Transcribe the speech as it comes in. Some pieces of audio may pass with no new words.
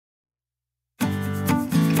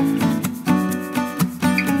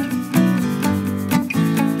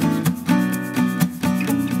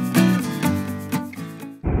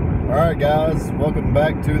guys, welcome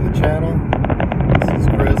back to the channel. This is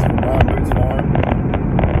Chris from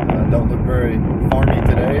RonBootsFarm. Don't look very farmy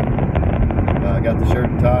today. I got the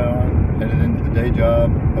shirt and tie on, headed into the day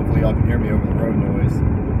job. Hopefully y'all can hear me over the road noise.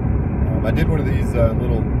 I did one of these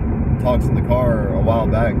little talks in the car a while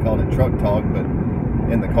back, called it Truck Talk, but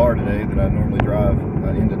in the car today that I normally drive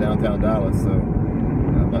into downtown Dallas, so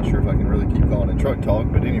I'm not sure if I can really keep calling it Truck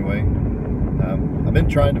Talk, but anyway. I've been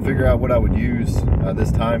trying to figure out what I would use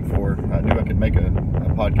this time for. I knew I could make a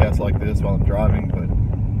podcast like this while I'm driving, but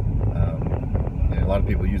a lot of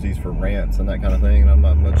people use these for rants and that kind of thing, and I'm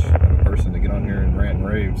not much of a person to get on here and rant and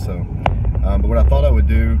rave. So, but what I thought I would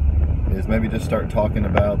do is maybe just start talking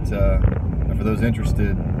about, for those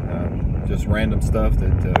interested, just random stuff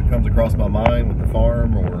that comes across my mind with the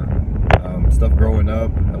farm or stuff growing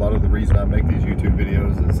up. A lot of the reason I make these YouTube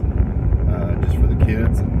videos is just for the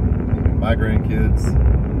kids and my grandkids. I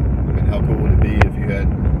mean, how cool would it be if you had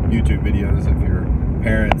YouTube videos of your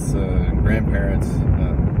parents and grandparents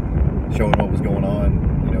showing what was going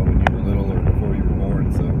on, when you were little or before you were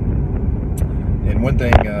born. So, and one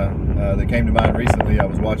thing that came to mind recently, I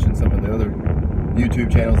was watching some of the other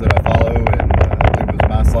YouTube channels that I follow, and it was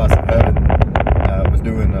My Slice of Heaven. Was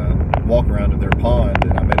doing a walk around of their pond,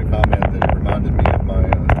 and I made a comment that it reminded me of my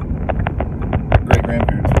great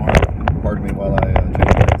grandparents' farm. Pardon me while I change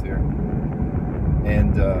hands here.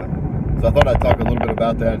 And so I thought I'd talk a little bit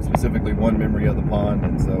about that, specifically one memory of the pond.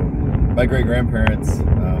 And so my great-grandparents,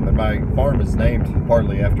 and my farm is named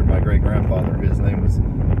partly after my great-grandfather. His name was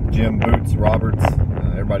Jim Boots Roberts.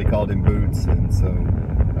 Everybody called him Boots, and so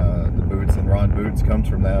the Boots and Ron Boots comes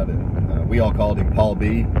from that. And we all called him Paul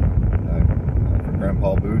B, for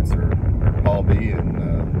Grandpa Boots or Paul B. And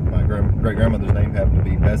my great-grandmother's name happened to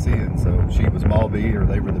be Bessie, and so she was Maul B, or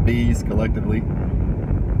they were the Bees collectively.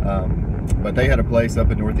 But they had a place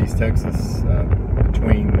up in northeast Texas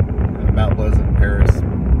between Mount Pleasant and Paris,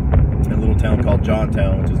 in a little town called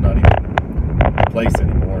Johntown, which is not even a place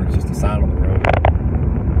anymore. It's just a sign on the road.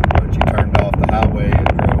 But you turned off the highway and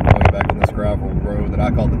drove way back on this gravel road that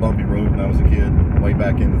I called the Bumpy Road when I was a kid, way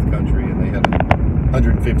back into the country. And they had a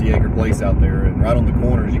 150-acre place out there, and right on the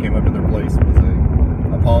corner as you came up to their place was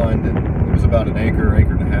a pond, and it was about an acre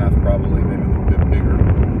and a half, probably, maybe a little bit bigger.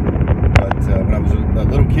 But when I was a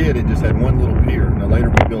little kid, it just had one little pier. Now later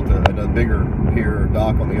we built a bigger pier or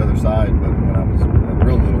dock on the other side, but when I was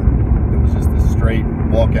real little, it was just this straight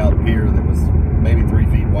walkout pier that was maybe 3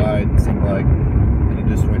 feet wide, it seemed like, and it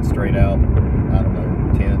just went straight out, I don't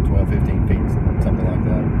know, 10, 12, 15 feet, something like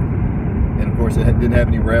that. And of course it didn't have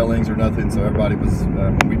any railings or nothing, so everybody was,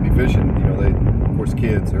 when we'd be fishing, they, of course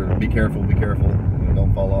kids are, be careful,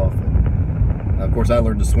 don't fall off. And of course I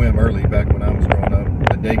learned to swim early, back when I was growing up.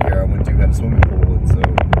 The daycare I went to had a swimming pool, and so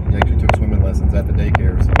we actually took swimming lessons at the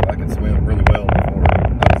daycare, so I could swim really well before I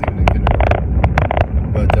was even in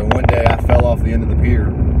kindergarten. But one day I fell off the end of the pier,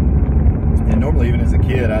 and normally even as a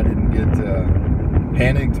kid I didn't get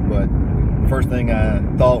panicked, but the first thing I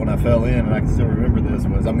thought when I fell in, and I can still remember this,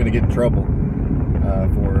 was I'm going to get in trouble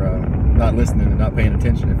for not listening and not paying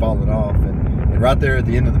attention and falling off. And right there at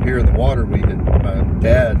the end of the pier in the water, my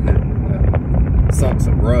dad had sunk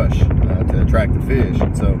some brush to attract the fish,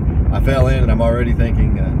 and so I fell in, and I'm already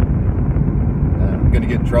thinking I'm going to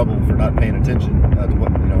get in trouble for not paying attention to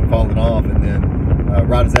what, falling off. And then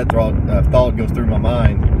right as that thought goes through my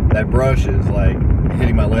mind, that brush is like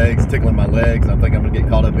hitting my legs, tickling my legs, and I'm thinking I'm going to get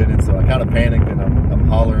caught up in it. So I kind of panicked, and I'm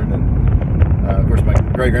hollering, and of course my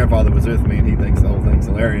great-grandfather was with me, and he thinks the whole thing's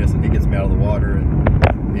hilarious, and he gets me out of the water, and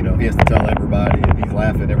he has to tell everybody, and he's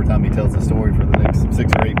laughing every time he tells the story for the next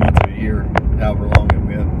 6 or 8 months of a year, however long it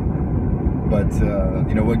went. But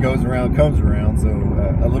what goes around comes around. So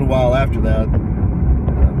a little while after that,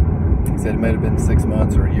 he said it may have been 6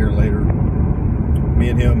 months or a year later, me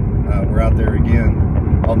and him were out there again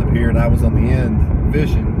on the pier, and I was on the end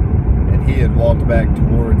fishing, and he had walked back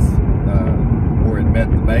towards where it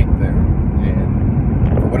met the bank there,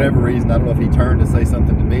 and for whatever reason, I don't know if he turned to say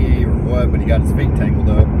something to me or what, but he got his feet tangled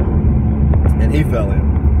up and he fell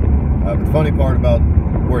in. But the funny part about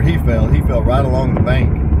where he fell right along the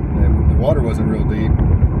bank. The water wasn't real deep,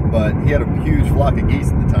 but he had a huge flock of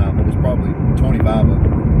geese at the time. There was probably 25 of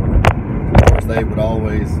them or more. And of course they would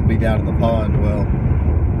always be down in the pond. Well,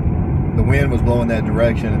 the wind was blowing that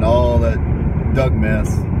direction, and all that duck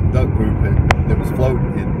poop that was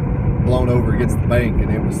floating had blown over against the bank,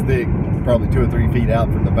 and it was thick, probably 2 or 3 feet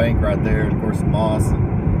out from the bank right there, and of course the moss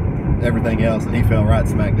and everything else, and he fell right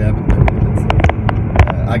smack dab in the middle of it. So,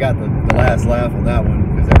 I got the last laugh on that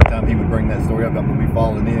one, because every time he would bring that story up about me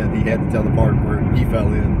falling in, he had to tell the part where he fell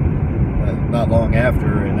in. not long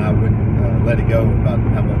after, and I wouldn't let it go about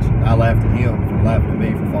how much I laughed at him for laughing at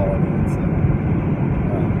me for falling in.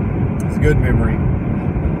 So it's a good memory,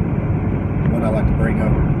 one I like to bring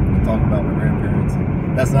up and talk about my grandparents.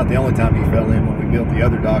 And that's not the only time he fell in. When we built the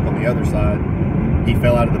other dock on the other side, he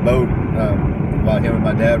fell out of the boat while him and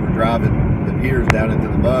my dad were driving the piers down into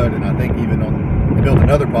the mud, and I think even they built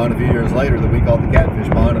another pond a few years later that we called the Catfish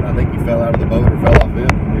Pond, and I think he fell out of the boat or fell off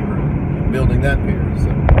it when we were building that pier. So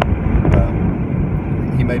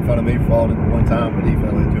he made fun of me for falling into one time, but he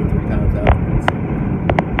fell in 2 or 3 times afterwards. So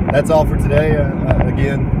that's all for today.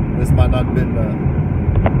 Again, this might not have been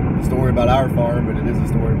a story about our farm, but it is a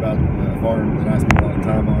story about a farm that I spent a lot of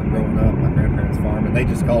time on growing up, my grandparents' farm, and they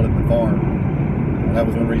just called it the farm. That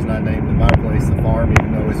was one reason I named my place the farm,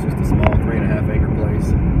 even though it's just a small 3.5 acre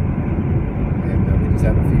place. And we just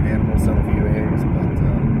have a few animals, sell a few eggs, but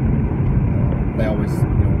they always,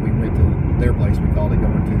 we went to their place, we called it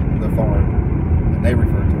going to the farm, and they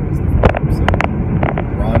referred to it as the farm. So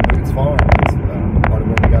RonBootsFarm is part of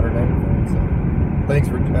where we got our name from. So thanks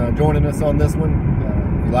for joining us on this one.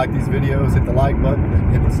 If you like these videos, hit the like button and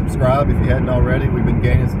hit the subscribe if you hadn't already. We've been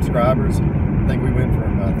gaining subscribers. I think we went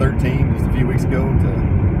from 13 just a few weeks ago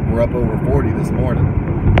to we're up over 40 this morning.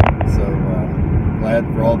 So glad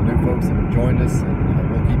for all the new folks that have joined us,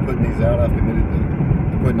 and we'll keep putting these out. I've committed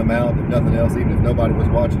to putting them out. If nothing else, even if nobody was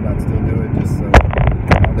watching, I'd still do it just so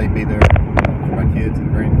they'd be there for my kids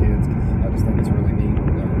and grandkids, because I just think it's really neat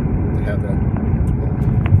to have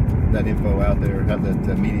that info out there, have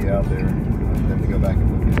that media out there for them to go back and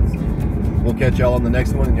look at. So we'll catch y'all on the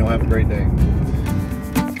next one, and y'all have a great day.